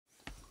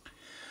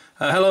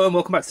Hello and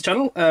welcome back to the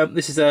channel.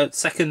 This is a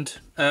second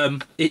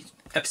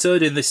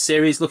episode in this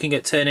series looking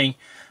at turning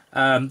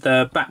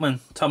the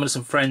Bachmann Thomas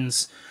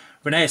Friends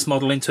Rheneas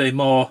model into a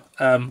more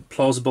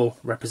plausible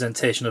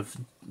representation of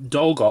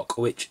Dolgoch,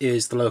 which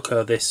is the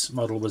loco this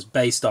model was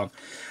based on.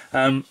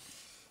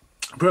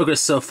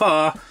 Progress so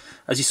far,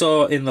 as you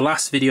saw in the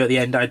last video at the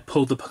end, I'd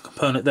pulled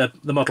the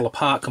model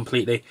apart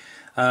completely.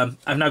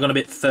 I've now gone a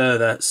bit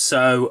further,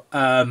 so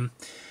the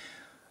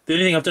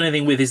only thing I've done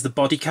anything with is the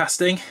body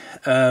casting.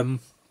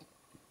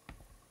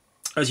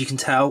 As you can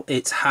tell,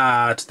 it's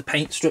had the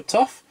paint stripped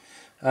off,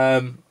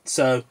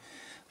 so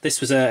this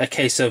was a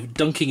case of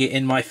dunking it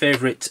in my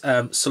favourite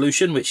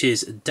solution, which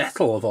is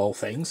Dettol of all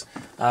things.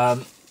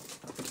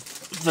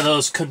 For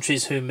those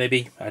countries who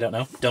maybe, I don't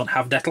know, don't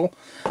have Dettol,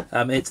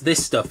 it's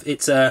this stuff.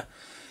 It's a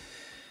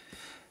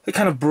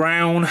kind of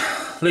brown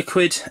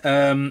liquid,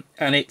 and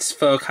it's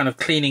for kind of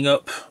cleaning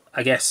up,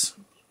 I guess.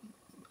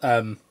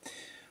 Well,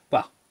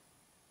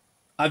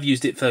 I've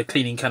used it for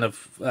cleaning kind of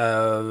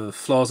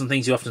floors and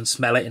things. You often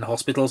smell it in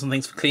hospitals and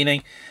things for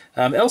cleaning.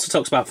 It also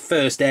talks about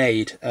first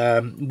aid,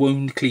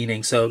 wound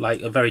cleaning, so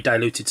like a very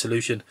diluted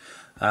solution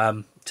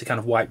to kind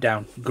of wipe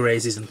down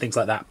grazes and things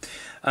like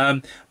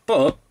that.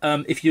 But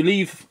if you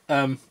leave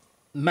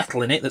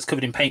metal in it that's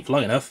covered in paint for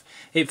long enough,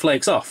 it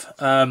flakes off.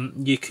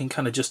 You can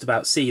kind of just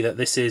about see that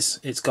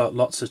it's got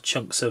lots of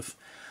chunks of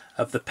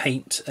the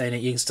paint in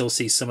it. You can still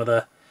see some of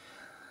the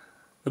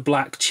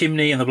black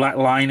chimney and the black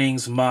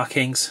linings and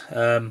markings.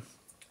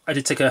 I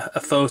did take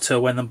a photo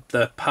when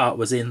the part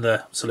was in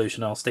the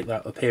solution. I'll stick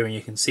that up here and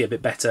you can see a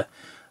bit better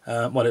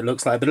what it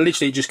looks like. But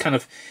literally it just kind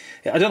of,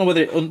 I don't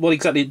know what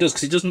exactly it does,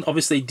 because it doesn't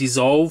obviously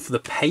dissolve the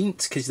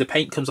paint, because the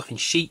paint comes off in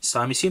sheets,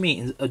 so I'm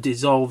assuming it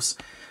dissolves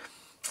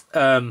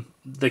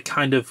the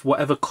kind of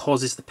whatever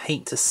causes the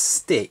paint to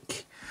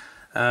stick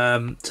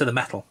to the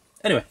metal.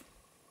 Anyway,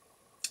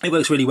 it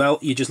works really well.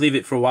 You just leave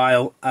it for a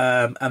while,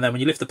 and then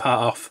when you lift the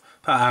part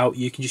out,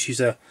 you can just use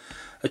a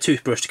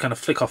toothbrush to kind of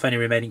flick off any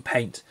remaining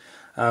paint.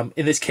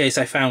 In this case,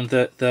 I found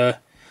that the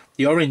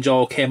orange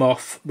all came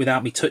off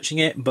without me touching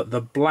it, but the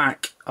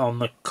black on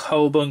the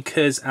coal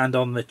bunkers and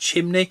on the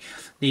chimney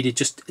needed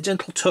just a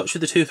gentle touch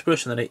with the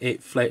toothbrush, and then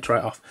it flaked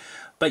right off.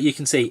 But you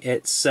can see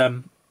it's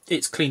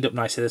cleaned up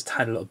nicely. There's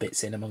tiny little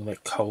bits in among the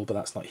coal, but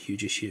that's not a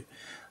huge issue.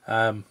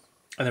 And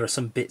there are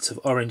some bits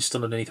of orange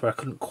still underneath where I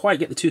couldn't quite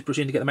get the toothbrush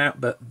in to get them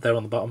out, but they're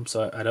on the bottom,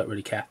 so I don't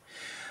really care.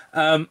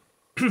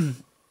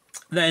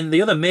 Then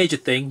the other major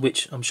thing,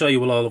 which I'm sure you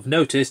will all have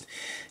noticed,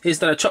 is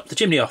that I chopped the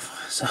chimney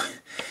off. So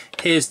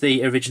here's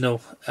the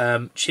original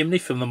chimney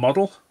from the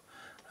model.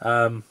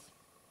 I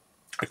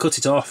cut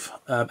it off.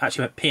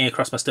 Actually went peeing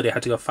across my study. I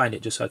had to go find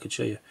it just so I could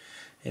show you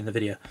in the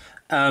video.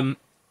 And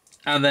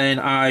then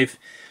I've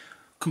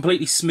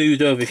completely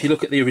smoothed over. If you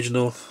look at the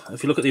original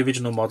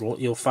model,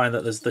 you'll find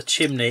that there's the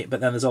chimney, but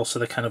then there's also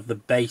the kind of the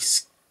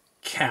base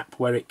cap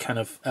where it kind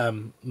of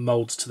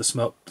molds to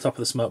the top of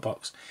the smoke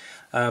box.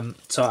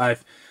 So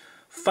I've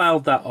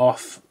filed that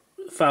off,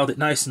 filed it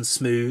nice and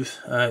smooth.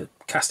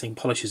 Casting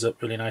polishes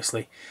up really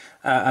nicely,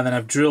 and then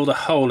I've drilled a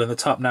hole in the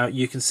top. Now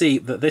you can see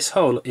that this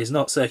hole is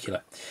not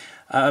circular.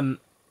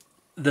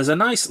 There's a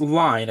nice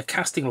line, a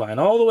casting line,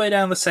 all the way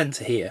down the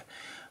centre here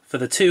for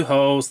the two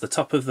holes, the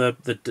top of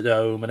the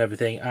dome and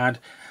everything, and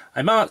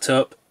I marked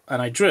up and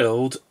I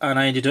drilled, and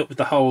I ended up with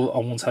the hole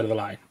on one side of the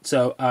line.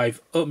 So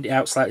I've opened it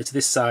out slightly to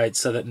this side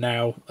so that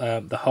now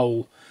the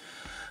hole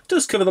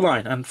does cover the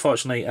line.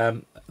 Unfortunately,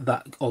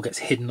 that all gets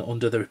hidden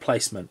under the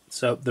replacement.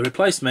 So the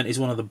replacement is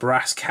one of the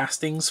brass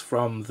castings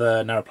from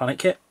the Narrow Planet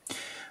kit.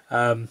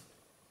 I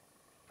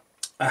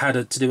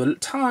had to do a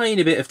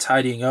tiny bit of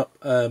tidying up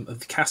of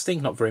the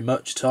casting, not very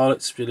much at all.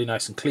 It's really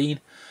nice and clean.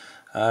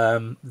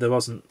 There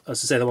wasn't,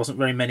 as I say, there wasn't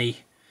very many.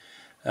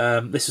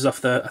 This was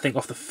off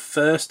the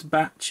first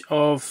batch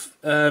of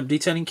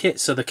detailing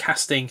kits, so the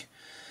casting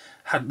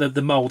had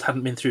the mould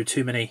hadn't been through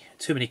too many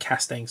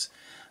castings.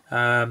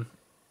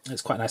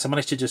 It's quite nice. I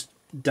managed to just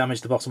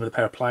damage the bottom with a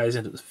pair of pliers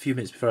in a few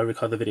minutes before I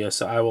record the video,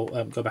 so I will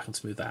go back and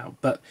smooth that out.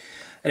 But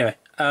anyway,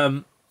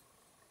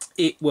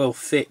 it will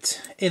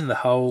fit in the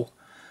hole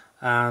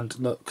and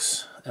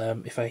looks,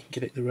 if I can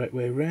get it the right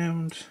way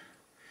around,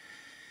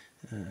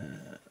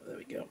 there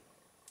we go,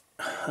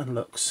 and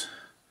looks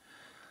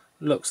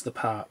the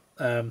part.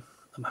 I'm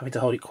having to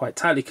hold it quite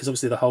tightly because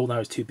obviously the hole now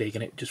is too big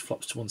and it just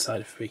flops to one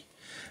side if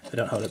I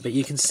don't hold it. But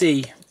you can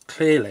see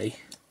clearly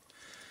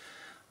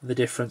the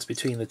difference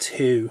between the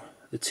two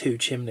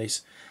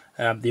chimneys.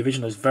 The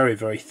original is very,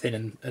 very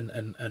thin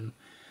and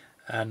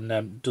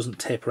doesn't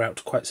taper out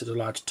to quite such a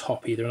large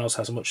top either, and also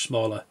has a much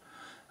smaller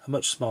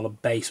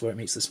base where it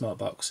meets the smoke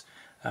box.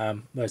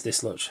 Whereas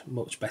this looks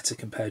much better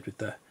compared with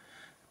the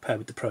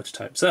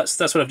prototype. So that's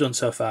what I've done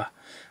so far.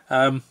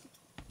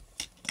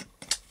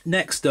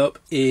 Next up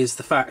is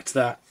the fact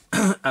that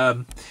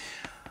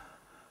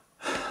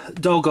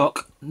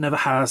Dolgoch never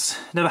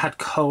had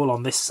coal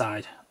on this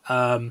side.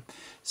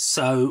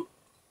 So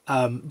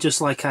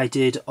just like I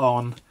did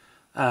on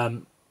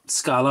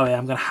Scarloy,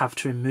 I'm going to have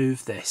to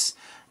remove this.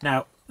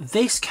 Now,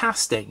 this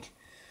casting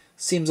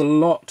seems a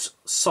lot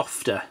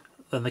softer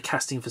than the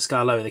casting for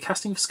Scarloia. The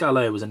casting for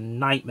Scarloia was a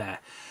nightmare.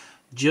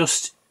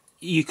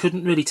 You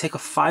couldn't really take a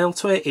file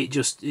to it. You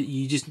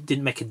just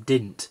didn't make a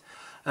dint.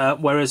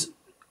 Whereas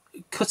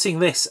cutting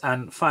this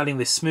and filing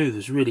this smooth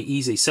was really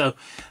easy. So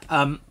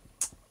on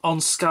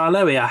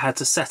Scarloia, I had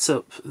to set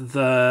up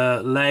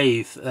the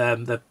lathe.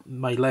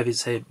 My lathe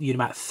is here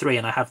Unimat 3,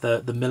 and I have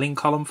the milling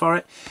column for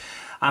it.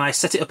 And I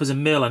set it up as a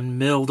mill and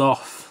milled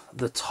off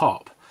the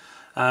top.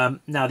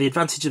 Now the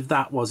advantage of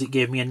that was it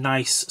gave me a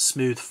nice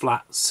smooth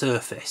flat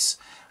surface,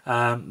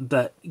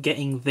 but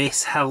getting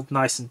this held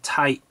nice and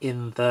tight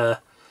in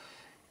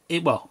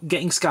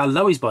getting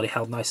Scarloi's body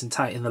held nice and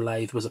tight in the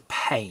lathe was a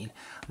pain.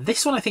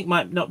 This one I think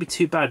might not be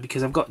too bad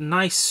because I've got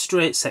nice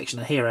straight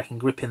section here I can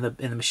grip in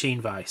the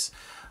machine vise.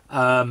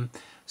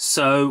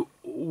 So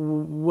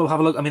we'll have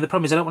a look. I mean, the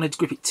problem is I don't want to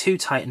grip it too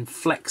tight and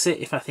flex it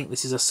if I think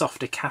this is a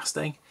softer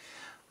casting.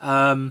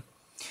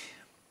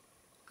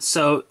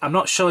 So I'm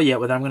not sure yet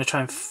whether I'm going to try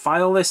and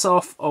file this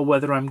off or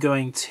whether I'm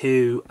going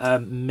to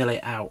mill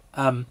it out.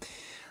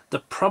 The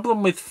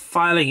problem with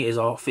filing it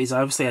off is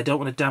obviously I don't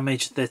want to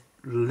damage the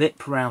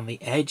lip around the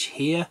edge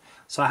here,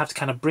 so I have to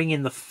kind of bring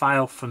in the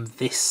file from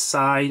this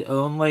side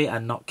only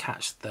and not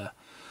catch the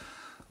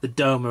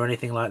dome or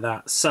anything like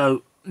that.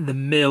 So the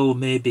mill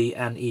may be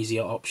an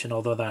easier option,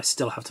 although I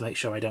still have to make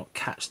sure I don't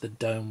catch the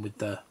dome with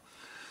the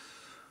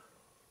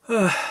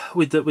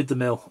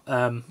mill.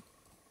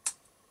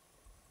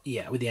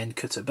 Yeah, with the end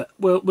cutter, but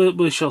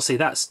we shall see.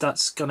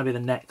 That's going to be the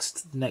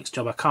next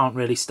job. I can't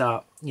really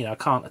start, I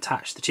can't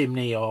attach the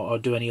chimney or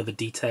do any other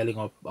detailing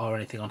or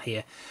anything on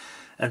here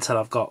until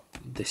I've got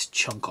this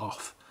chunk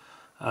off.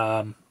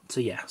 So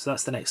yeah, so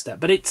that's the next step.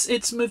 But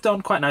it's moved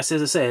on quite nicely,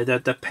 as I say.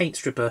 The paint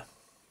stripper.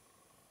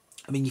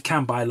 I mean, you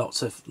can buy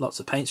lots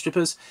of paint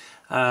strippers,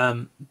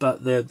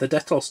 but the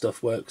Dettol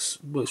stuff works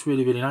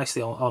really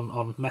nicely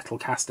on metal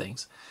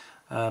castings.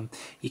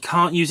 You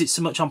can't use it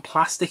so much on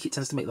plastic. It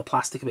tends to make the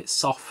plastic a bit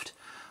soft,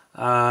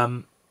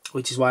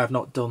 which is why I've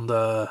not done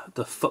the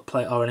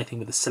footplate or anything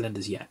with the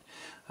cylinders yet.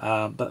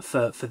 But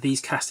for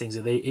these castings,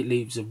 it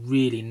leaves a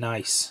really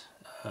nice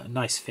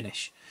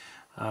finish.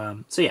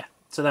 So yeah,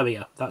 so there we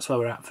go. That's where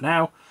we're at for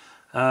now.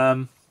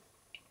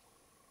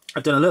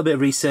 I've done a little bit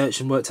of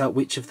research and worked out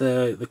which of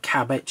the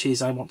cab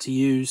etches I want to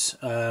use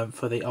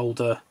for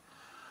the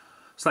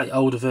slightly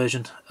older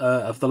version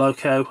of the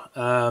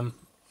Loco.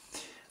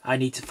 I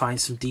need to find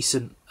some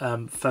decent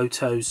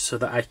photos so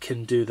that I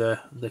can do the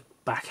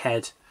back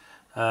head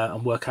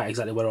and work out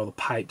exactly where all the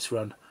pipes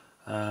run.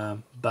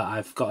 But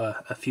I've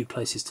got a few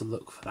places to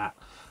look for that.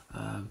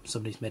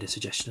 Somebody's made a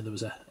suggestion, and there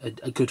was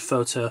a good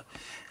photo,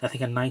 I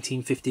think a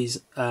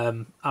 1950s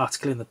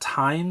article in the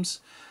Times.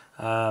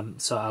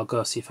 So I'll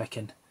go see if I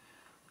can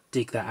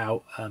dig that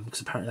out, because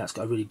apparently that's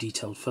got a really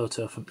detailed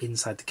photo from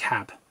inside the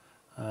cab,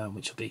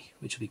 which will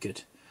be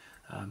good.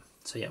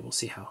 So yeah, we'll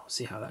see how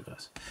that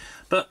goes.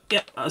 But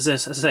yeah, as I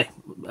say,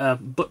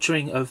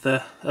 butchering of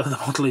the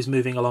model is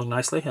moving along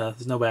nicely.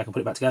 There's no way I can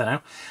put it back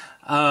together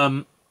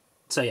now.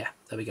 So yeah,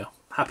 there we go.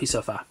 Happy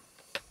so far.